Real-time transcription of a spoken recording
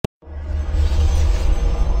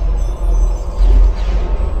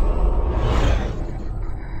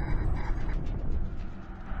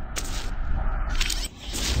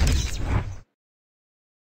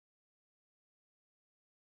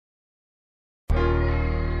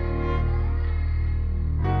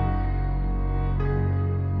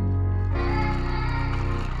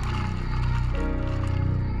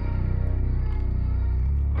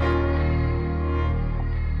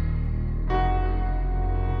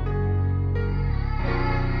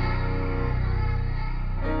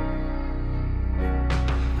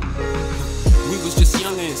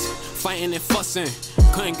youngins, fighting and fussing.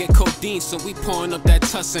 Couldn't get codeine, so we pouring up that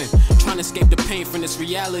tussin'. Trying to escape the pain from this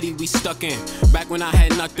reality we stuck in. Back when I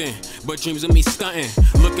had nothing but dreams of me stunting.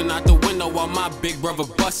 Looking out the window while my big brother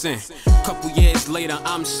bussin'. Couple years later,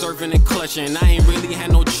 I'm serving and clutching. I ain't really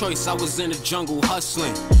had no choice, I was in the jungle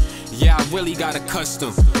hustling. Yeah, I really got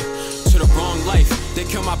accustomed to the wrong life. They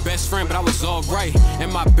killed my best friend, but I was alright.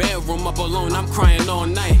 In my bedroom up alone, I'm crying all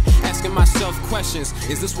night, asking myself questions.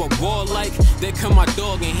 Is this what war like? They killed my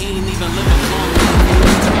dog and he ain't even living long.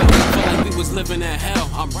 Felt like we was living in hell.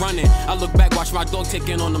 I'm running, I look back, watch my dog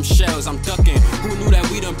taking on them shells. I'm ducking, who knew that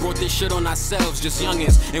we done brought this shit on ourselves? Just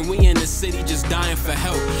youngins, and we in the city just dying for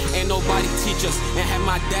help. Ain't nobody teach us, and had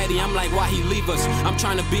my daddy, I'm like, why he leave us? I'm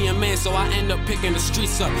trying to be a man, so I end up picking the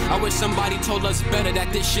streets up. I wish somebody told us better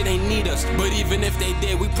that this shit ain't need us. But even if they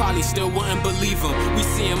did, we probably still wouldn't believe them. We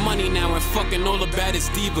seeing money now and fucking all the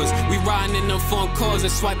baddest divas. We riding in them phone calls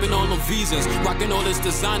and swiping all them visas. Rocking all this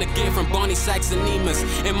designer gear from Barney Saks and Nemas.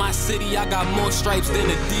 In my city, I got more stripes than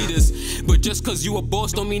Adidas. But just cause you a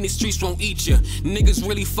boss don't mean the streets won't eat ya. Niggas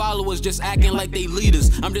really follow us, just acting like they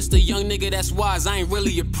leaders. I'm just a young nigga that's wise, I ain't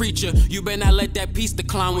really a preacher. You better not let that peace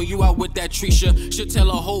decline when you out with that Trisha. Should tell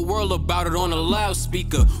a whole world about it on a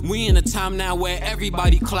loudspeaker. We in a time now where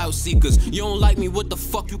everybody clout seekers. You don't like me, what the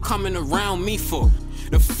fuck you coming around me for?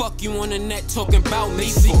 The fuck you on the net talking about me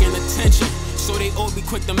seeking attention? So they all be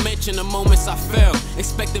quick to mention the moments I fell.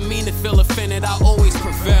 Expecting me to feel offended, I always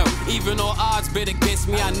prevail. Even though odds bet against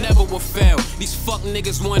me, I never will fail. These fuck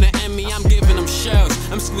niggas wanna end me, I'm giving them shells.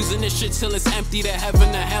 I'm squeezing this shit till it's empty, to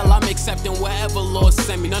heaven to hell. I'm accepting wherever Lord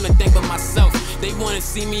send me, none to think but myself. They wanna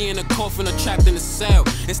see me in a coffin or trapped in a cell,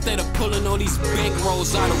 instead of pulling all these big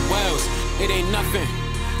rolls out of wells. It ain't nothing,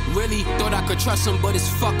 really thought I could trust them, but it's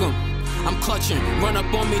fuck them. I'm clutching, run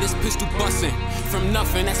up on me, this pistol bustin'. From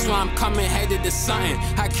nothing, that's why I'm coming, headed to something.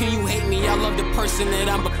 How can you hate me? I love the person that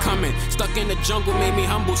I'm becoming. Stuck in the jungle, made me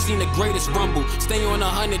humble, seen the greatest rumble. Stay on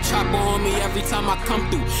 100, chopper on me every time I come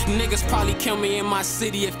through. Niggas probably kill me in my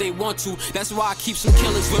city if they want to. That's why I keep some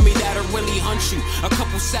killers with me that'll really hunt you. A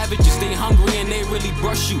couple savages, they hungry and they really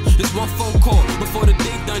brush you. This one phone call, before the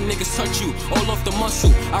day done, niggas touch you. All off the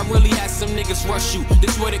muscle, I really had some niggas rush you.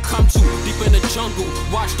 This what it come to, deep in the jungle.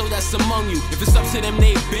 Watch though, that's among you. If it's up to them,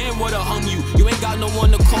 they been would've hung you. You ain't got no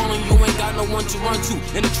one to call and you ain't got no one to run to.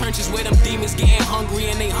 In the trenches where them demons getting hungry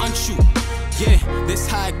and they hunt you. Yeah, this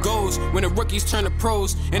how it goes when the rookies turn to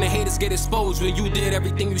pros and the haters get exposed. When you did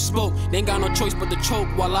everything you spoke, they ain't got no choice but to choke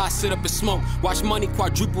while I sit up and smoke. Watch money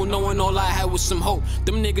quadruple, knowing all I had was some hope.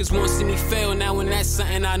 Them niggas won't see me fail now, and that's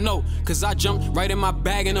something I know. Cause I jumped right in my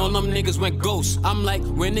bag and all them niggas went ghost. I'm like,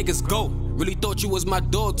 where niggas go? Really thought you was my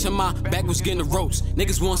dog till my back was getting the ropes.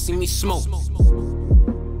 Niggas won't see me smoke.